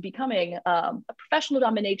about becoming a professional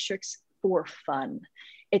dominatrix for fun.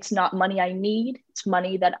 It's not money I need. It's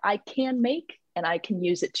money that I can make, and I can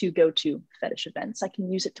use it to go to fetish events. I can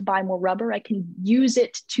use it to buy more rubber. I can use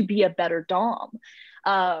it to be a better dom.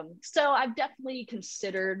 So I've definitely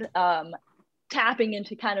considered tapping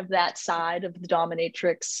into kind of that side of the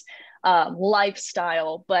dominatrix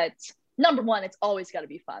lifestyle. But number one, it's always got to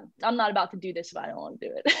be fun. I'm not about to do this if I don't want to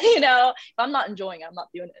do it. If I'm not enjoying it, I'm not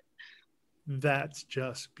doing it. That's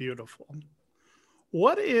just beautiful.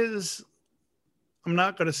 What is, I'm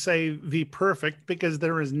not going to say the perfect, because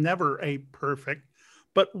there is never a perfect,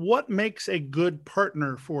 but what makes a good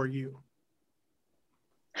partner for you?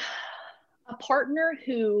 A partner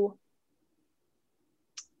who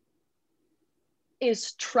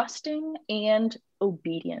is trusting and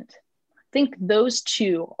obedient. I think those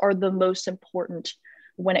two are the most important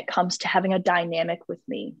when it comes to having a dynamic with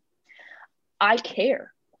me. I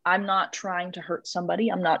care. I'm not trying to hurt somebody.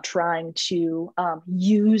 I'm not trying to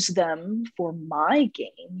use them for my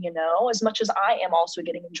gain, as much as I am also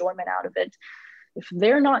getting enjoyment out of it. If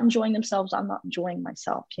they're not enjoying themselves, I'm not enjoying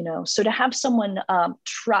myself, So to have someone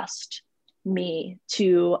trust me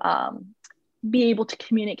to be able to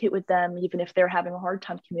communicate with them, even if they're having a hard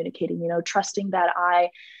time communicating, trusting that I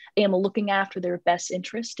am looking after their best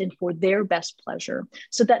interest and for their best pleasure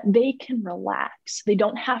so that they can relax. They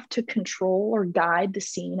don't have to control or guide the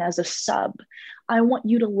scene as a sub. I want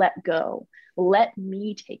you to let go, let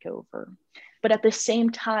me take over. But at the same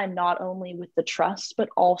time, not only with the trust, but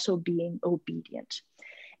also being obedient.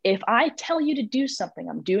 If I tell you to do something,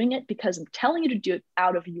 I'm doing it because I'm telling you to do it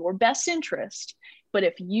out of your best interest. But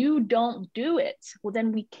if you don't do it, well,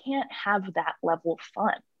 then we can't have that level of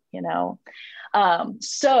fun,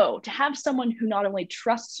 So to have someone who not only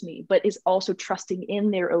trusts me, but is also trusting in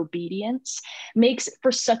their obedience makes it for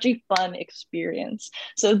such a fun experience.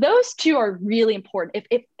 So those two are really important.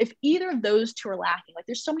 If either of those two are lacking, like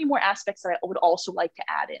there's so many more aspects that I would also like to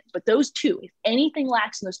add in, but those two, if anything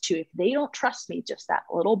lacks in those two, if they don't trust me just that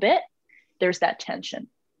little bit, there's that tension.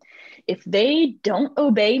 If they don't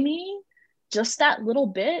obey me, just that little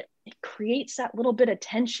bit, it creates that little bit of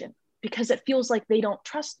tension because it feels like they don't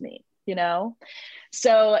trust me,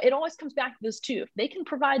 So it always comes back to those two. If they can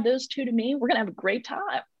provide those two to me, we're going to have a great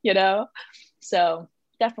time, So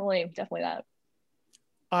definitely that.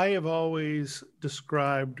 I have always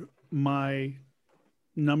described my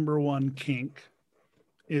number one kink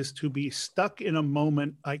is to be stuck in a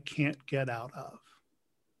moment I can't get out of.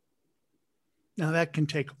 Now that can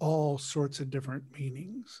take all sorts of different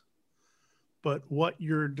meanings. But what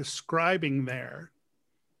you're describing there,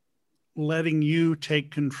 letting you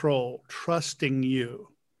take control, trusting you,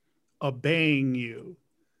 obeying you,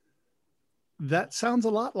 that sounds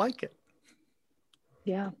a lot like it.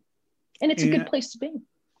 Yeah. And it's a good place to be.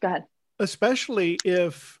 Go ahead. Especially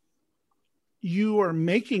if you are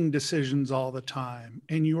making decisions all the time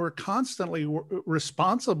and you are constantly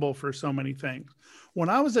responsible for so many things. When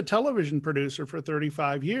I was a television producer for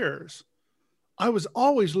 35 years, I was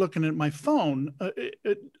always looking at my phone.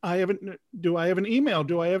 Do I have an email?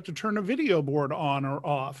 Do I have to turn a video board on or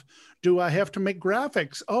off? Do I have to make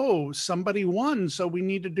graphics? Oh, somebody won, so we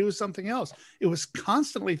need to do something else. It was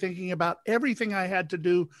constantly thinking about everything I had to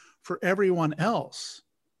do for everyone else.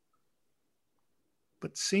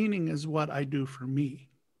 But scening is what I do for me.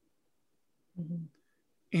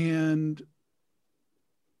 Mm-hmm. And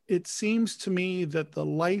it seems to me that the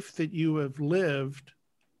life that you have lived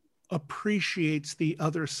appreciates the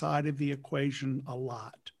other side of the equation a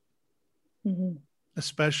lot, mm-hmm.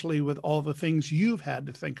 especially with all the things you've had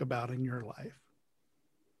to think about in your life.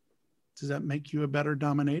 Does that make you a better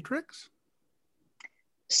dominatrix?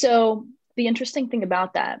 So the interesting thing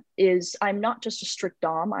about that is I'm not just a strict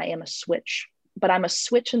dom, I am a switch, but I'm a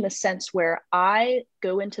switch in the sense where I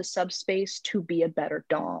go into subspace to be a better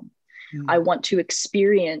dom. Mm-hmm. I want to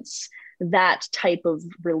experience that type of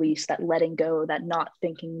release, that letting go, that not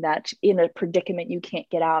thinking that in a predicament you can't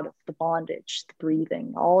get out of, the bondage, the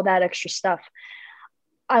breathing, all that extra stuff.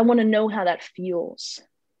 I want to know how that feels.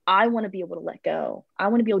 I want to be able to let go. I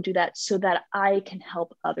want to be able to do that so that I can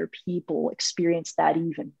help other people experience that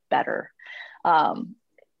even better.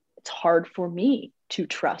 It's hard for me to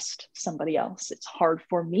trust somebody else. It's hard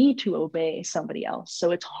for me to obey somebody else.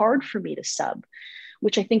 So it's hard for me to sub,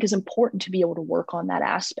 which I think is important to be able to work on that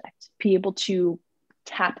aspect. Be able to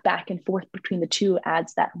tap back and forth between the two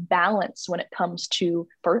adds that balance when it comes to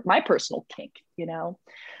my personal kink, you know?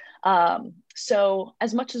 So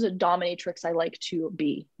as much as a dominatrix I like to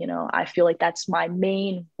be, you know, I feel like that's my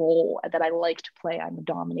main role that I like to play. I'm a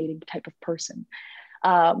dominating type of person.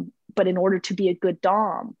 But in order to be a good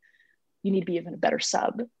dom, you need to be even a better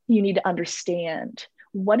sub. You need to understand,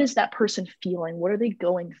 what is that person feeling? What are they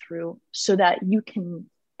going through, so that you can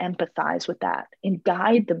empathize with that and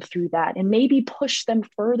guide them through that, and maybe push them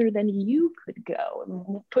further than you could go,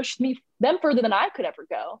 and push them further than I could ever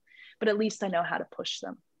go. But at least I know how to push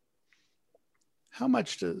them. How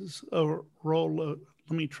much does a role,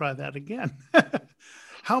 let me try that again.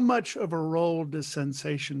 How much of a role does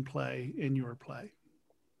sensation play in your play?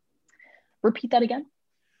 Repeat that again.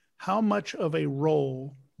 How much of a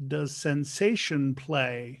role does sensation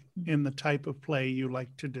play in the type of play you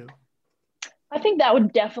like to do? I think that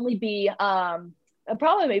would definitely be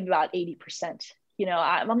probably maybe about 80%. You know,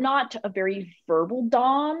 I'm not a very verbal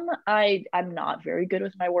dom. I'm not very good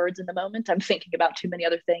with my words in the moment. I'm thinking about too many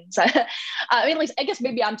other things. I mean, at least I guess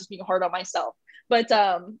maybe I'm just being hard on myself. But,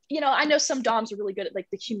 you know, I know some doms are really good at like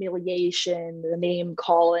the humiliation, the name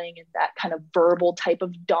calling, and that kind of verbal type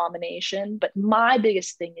of domination. But my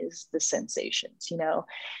biggest thing is the sensations. You know,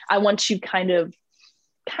 I want to kind of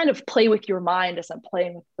play with your mind as I'm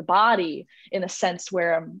playing with the body, in a sense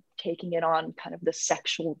where I'm taking it on kind of the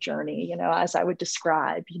sexual journey, you know, as I would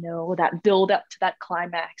describe, you know, that build up to that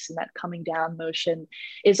climax and that coming down motion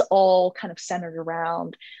is all kind of centered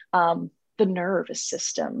around the nervous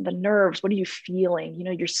system, the nerves. What are you feeling? You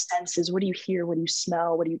know, your senses. What do you hear? What do you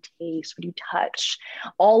smell? What do you taste? What do you touch?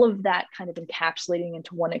 All of that kind of encapsulating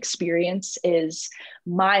into one experience is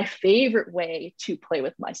my favorite way to play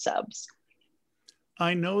with my subs.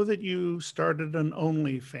 I know that you started an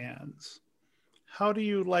OnlyFans. How do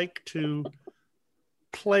you like to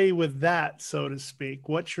play with that, so to speak?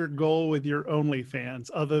 What's your goal with your OnlyFans,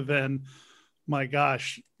 other than, my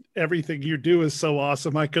gosh, everything you do is so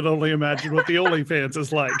awesome, I could only imagine what the OnlyFans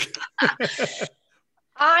is like?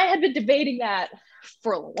 I have been debating that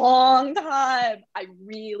for a long time. I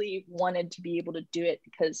really wanted to be able to do it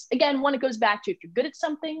because, again, one, it goes back to, if you're good at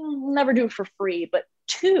something, never do it for free. But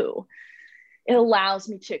two, it allows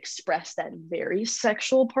me to express that very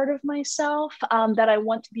sexual part of myself that I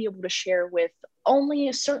want to be able to share with only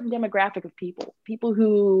a certain demographic of people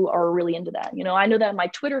who are really into that. You know, I know that my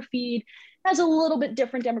Twitter feed has a little bit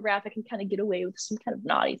different demographic and kind of get away with some kind of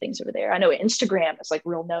naughty things over there. I know Instagram is like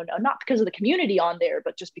real no-no, not because of the community on there,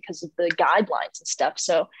 but just because of the guidelines and stuff.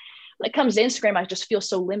 So when it comes to Instagram, I just feel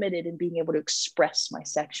so limited in being able to express my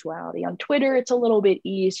sexuality. On Twitter, it's a little bit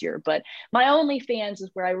easier, but my OnlyFans is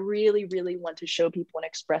where I really, really want to show people and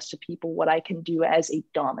express to people what I can do as a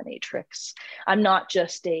dominatrix. I'm not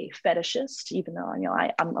just a fetishist, even though, you know,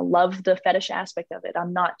 I love the fetish aspect of it.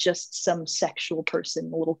 I'm not just some sexual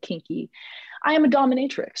person, a little kinky. I am a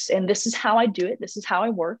dominatrix, and this is how I do it. This is how I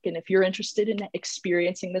work. And if you're interested in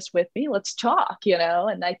experiencing this with me, let's talk, you know?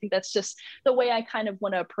 And I think that's just the way I kind of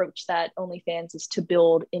want to approach that OnlyFans, is to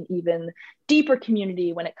build an even deeper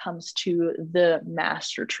community when it comes to the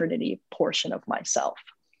Master Trinity portion of myself.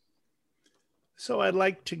 So I'd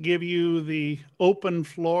like to give you the open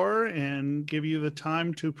floor and give you the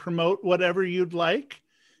time to promote whatever you'd like,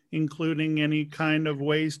 including any kind of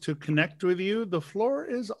ways to connect with you. The floor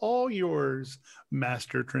is all yours,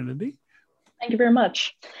 Master Trinity. Thank you very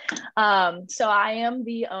much. So I am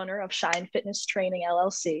the owner of Shine Fitness Training,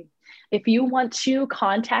 LLC. If you want to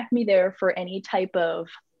contact me there for any type of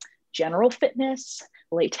general fitness,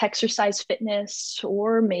 late exercise fitness,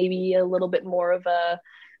 or maybe a little bit more of a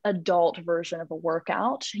adult version of a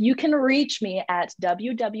workout, you can reach me at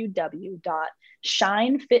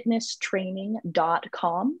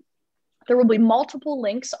www.shinefitnesstraining.com. There will be multiple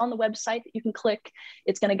links on the website that you can click.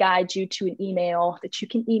 It's going to guide you to an email that you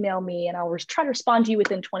can email me, and I'll try to respond to you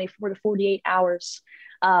within 24 to 48 hours.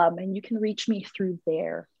 And you can reach me through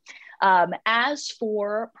there. As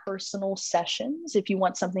for personal sessions, if you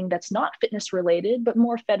want something that's not fitness related, but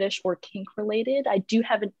more fetish or kink related, I do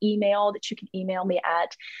have an email that you can email me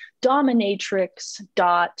at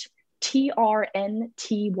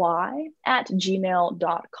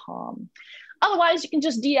dominatrix.trnty@gmail.com. Otherwise, you can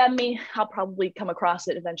just DM me. I'll probably come across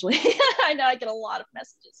it eventually. I know I get a lot of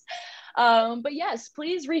messages. But yes,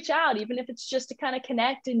 please reach out, even if it's just to kind of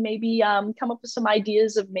connect and maybe come up with some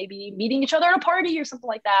ideas of maybe meeting each other at a party or something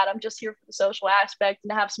like that. I'm just here for the social aspect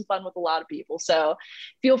and to have some fun with a lot of people. So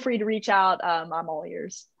feel free to reach out. I'm all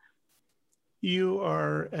ears. You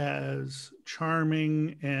are as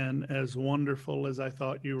charming and as wonderful as I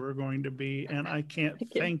thought you were going to be. And I can't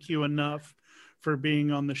thank you enough for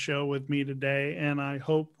being on the show with me today. And I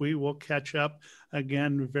hope we will catch up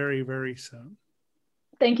again very, very soon.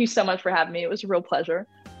 Thank you so much for having me. It was a real pleasure.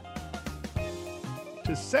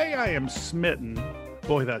 To say I am smitten,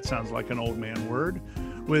 boy, that sounds like an old man word,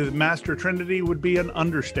 with Master Trinity would be an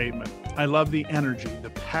understatement. I love the energy,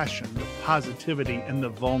 the passion, the positivity, and the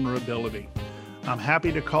vulnerability. I'm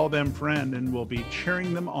happy to call them friend and will be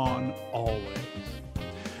cheering them on always.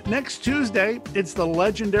 Next Tuesday, it's the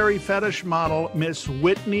legendary fetish model, Miss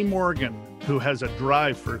Whitney Morgan, who has a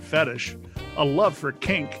drive for fetish, a love for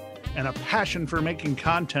kink, and a passion for making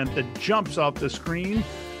content that jumps off the screen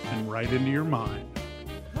and right into your mind.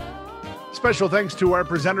 Special thanks to our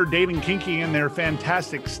presenter, Dating Kinky, and their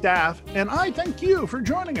fantastic staff. And I thank you for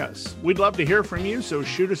joining us. We'd love to hear from you, so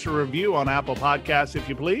shoot us a review on Apple Podcasts if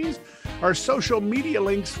you please. Our social media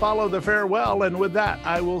links follow the farewell. And with that,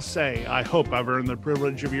 I will say, I hope I've earned the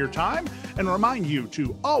privilege of your time and remind you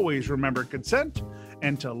to always remember consent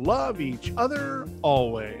and to love each other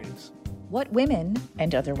always. What women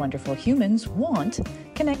and other wonderful humans want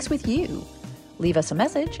connects with you. Leave us a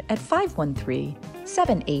message at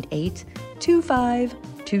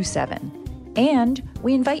 513-788-2527. And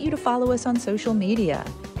we invite you to follow us on social media.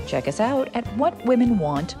 Check us out at What Women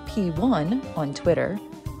Want P1 on Twitter,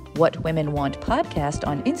 What Women Want Podcast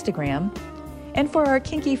on Instagram, and for our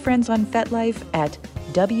kinky friends on FetLife at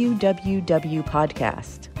WWW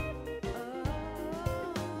Podcast.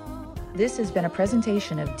 This has been a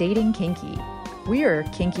presentation of Dating Kinky. We're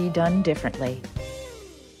kinky done differently.